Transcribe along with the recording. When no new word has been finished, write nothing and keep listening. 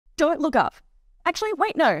don't look up. Actually,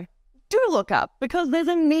 wait, no. Do look up, because there's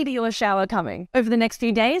a meteor shower coming. Over the next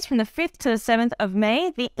few days, from the 5th to the 7th of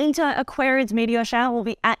May, the Aquariids meteor shower will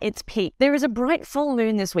be at its peak. There is a bright full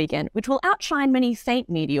moon this weekend, which will outshine many faint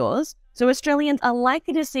meteors, so Australians are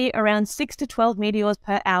likely to see around 6 to 12 meteors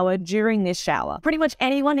per hour during this shower. Pretty much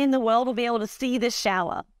anyone in the world will be able to see this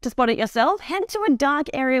shower. To spot it yourself, head to a dark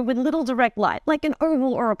area with little direct light, like an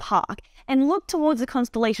oval or a park, and look towards the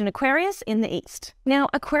constellation Aquarius in the east. Now,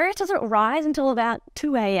 Aquarius doesn't rise until about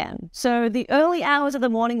 2 a.m, so the early hours of the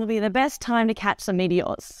morning will be the best time to catch some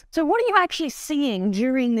meteors. So what are you actually seeing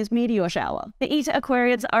during this meteor shower? The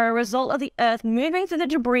Aquariids are a result of the Earth moving through the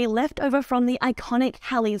debris left over from the iconic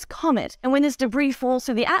Halley's Comet, and when this debris falls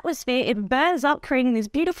through the atmosphere, it burns up, creating these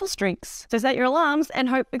beautiful streaks. So set your alarms and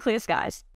hope for clear skies.